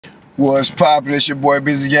What's poppin'? It's your boy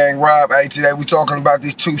Busy Gang Rob. Hey, today we talking about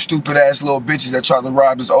these two stupid ass little bitches that tried to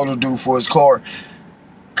rob this older dude for his car.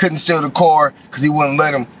 Couldn't steal the car because he wouldn't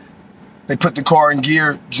let him. They put the car in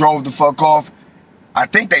gear, drove the fuck off. I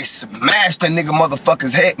think they smashed that nigga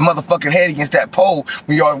motherfucking head against that pole.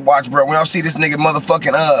 When y'all watch, bro, when y'all see this nigga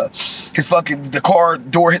motherfucking, the car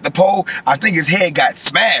door hit the pole, I think his head got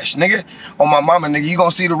smashed, nigga. On my mama, nigga. You gonna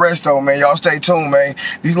see the rest though, man. Y'all stay tuned, man.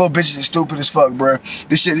 These little bitches are stupid as fuck, bro.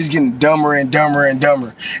 This shit is getting dumber and dumber and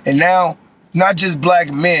dumber. And now, not just black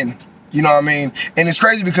men, you know what I mean? And it's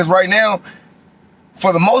crazy because right now,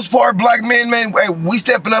 for the most part, black men, man, hey, we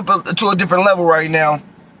stepping up to a different level right now.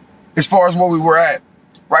 As far as where we were at.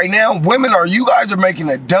 Right now, you guys are making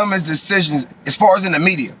the dumbest decisions as far as in the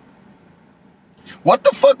media. What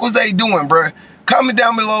the fuck was they doing, bruh? Comment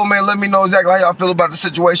down below, man. Let me know exactly how y'all feel about the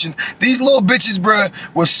situation. These little bitches, bruh,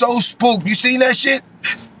 were so spooked. You seen that shit?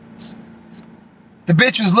 The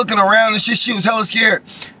bitch was looking around and shit. She was hella scared.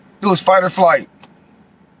 It was fight or flight.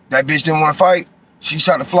 That bitch didn't want to fight. She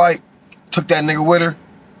shot to flight. Took that nigga with her.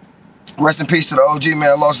 Rest in peace to the OG,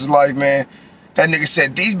 man. Lost his life, man. That nigga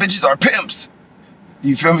said, these bitches are pimps.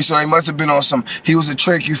 You feel me? So they must have been on some, he was a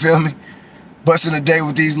trick, you feel me? Busting a day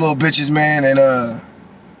with these little bitches, man, and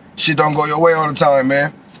shit don't go your way all the time,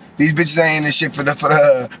 man. These bitches ain't in this shit for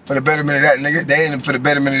the betterment of that nigga. They ain't in for the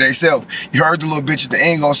betterment of themselves. You heard the little bitches, they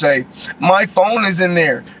ain't gonna say, my phone is in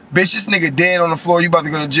there. Bitch, this nigga dead on the floor. You about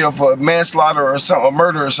to go to jail for manslaughter or something, or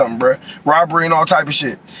murder or something, bruh. Robbery and all type of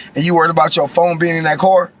shit. And you worried about your phone being in that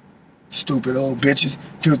car? Stupid little bitches,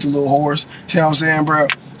 filthy little whores. See what I'm saying, bro?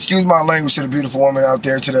 Excuse my language to the beautiful woman out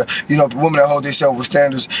there, to the, you know, the women that hold themselves with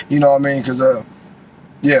standards, you know what I mean? Because,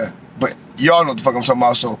 yeah, but y'all know what the fuck I'm talking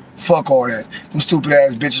about, so fuck all that. Them stupid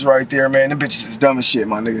ass bitches right there, man. Them bitches is dumb as shit,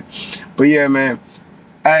 my nigga. But yeah, man,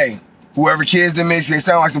 hey, whoever kids them is, they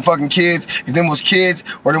sound like some fucking kids. If them was kids,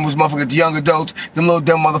 or them was motherfuckers, young adults, them little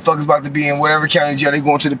dumb motherfuckers about to be in whatever county jail, they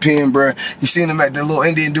going to the pen, bro. You seen them at the little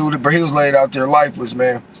Indian dude, but he was laid out there lifeless,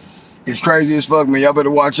 man. It's crazy as fuck, man. Y'all better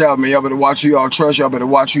watch out, man. Y'all better watch who y'all trust. Y'all better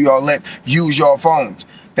watch who y'all let use y'all phones.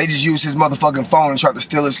 They just used his motherfucking phone and tried to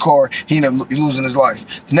steal his car. He ended up losing his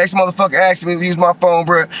life. The next motherfucker asked me to use my phone,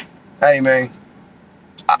 bro. Hey, man.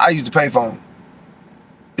 I use the payphone.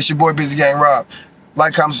 It's your boy Busy Gang Rob.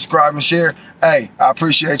 Like, comment, subscribe, and share. Hey, I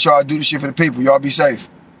appreciate y'all. Do this shit for the people. Y'all be safe.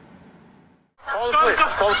 Call the police.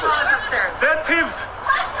 Call the police. Dead thieves.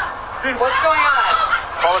 What's going on?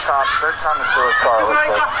 Call the cops. They're trying to steal his car. They're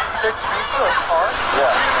trying to steal his car?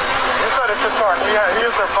 Yeah. He said it's his car. He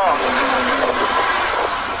used their phone.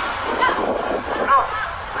 No.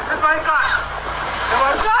 This is my car.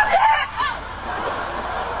 Shut it!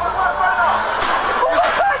 Oh my God!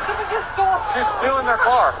 Someone just stole it. She's stealing their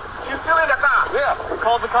car. She's stealing the car? Yeah.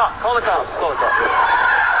 Call the cops. Call the cops. Call the cops.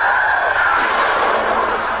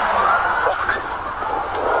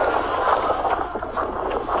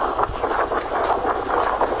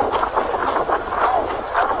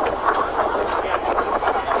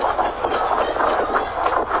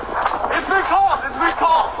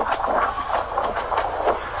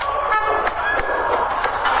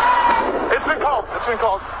 It's been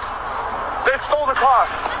called. They stole the car.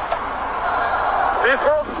 These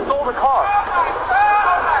girls stole the car.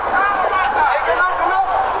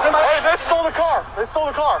 Hey, they stole the car. They stole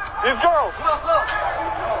the car. These girls.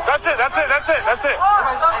 That's it. That's it. That's it. That's it.